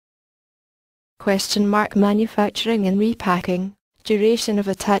Manufacturing and repacking. Duration of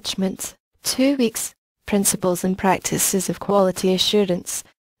attachments, 2 weeks. Principles and practices of quality assurance.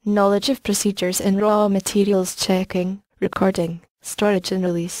 Knowledge of procedures in raw materials checking, recording, storage and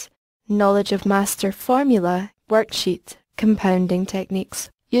release. Knowledge of master formula, worksheet, compounding techniques,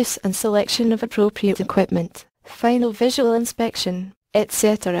 use and selection of appropriate equipment, final visual inspection,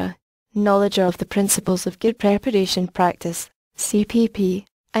 etc. Knowledge of the principles of good preparation practice, CPP,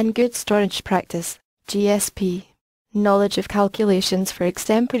 and good storage practice, GSP. Knowledge of calculations for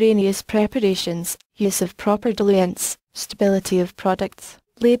extemporaneous preparations, use of proper diluents, stability of products,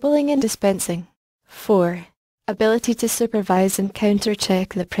 labeling and dispensing. 4. Ability to supervise and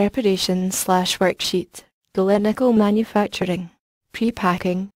counter-check the preparation/worksheet. Clinical manufacturing.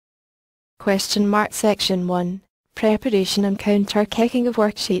 Prepacking. Section 1. Preparation and counter-checking of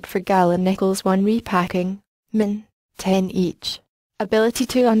worksheet for gallon nickels 1 repacking, min. 10 each. Ability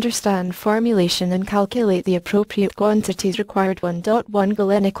to understand formulation and calculate the appropriate quantities required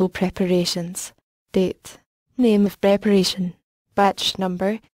 1.1 Nickel preparations. Date. Name of preparation. Batch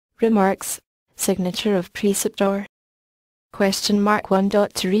number. Remarks. Signature of preceptor.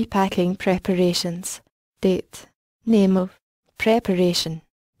 1.2 Repacking preparations. Date. Name of preparation.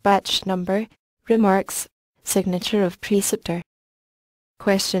 Batch number. Remarks. Signature of preceptor.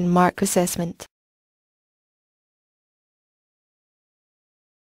 Assessment.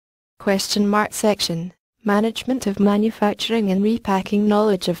 Section. Management of manufacturing and repacking.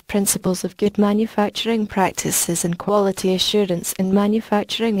 Knowledge of principles of good manufacturing practices and quality assurance in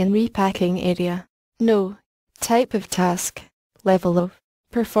manufacturing and repacking area. No. Type of task. Level of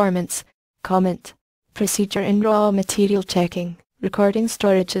performance. Comment. Procedure in raw material checking, recording,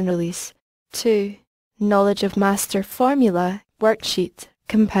 storage and release. 2. Knowledge of master formula, worksheet,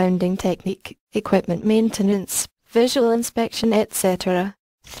 compounding technique, equipment maintenance, visual inspection etc.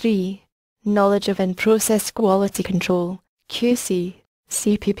 3. Knowledge of in-process quality control, QC,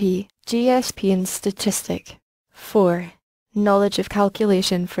 CPP, GSP and statistic. 4. Knowledge of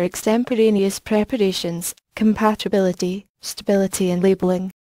calculation for extemporaneous preparations, compatibility, stability and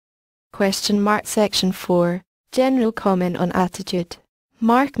labeling. Section 4. General comment on attitude.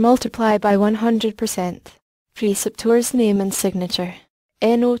 Mark multiply by 100%. Preceptor's name and signature.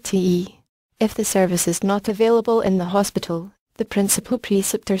 NOTE. If the service is not available in the hospital, the principal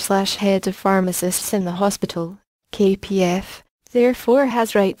preceptor/head of pharmacists in the hospital, KPF, therefore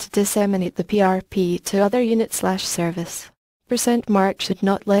has right to disseminate the PRP to other unit/service. Percent mark should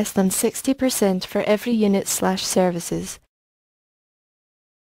not less than 60% for every unit/services,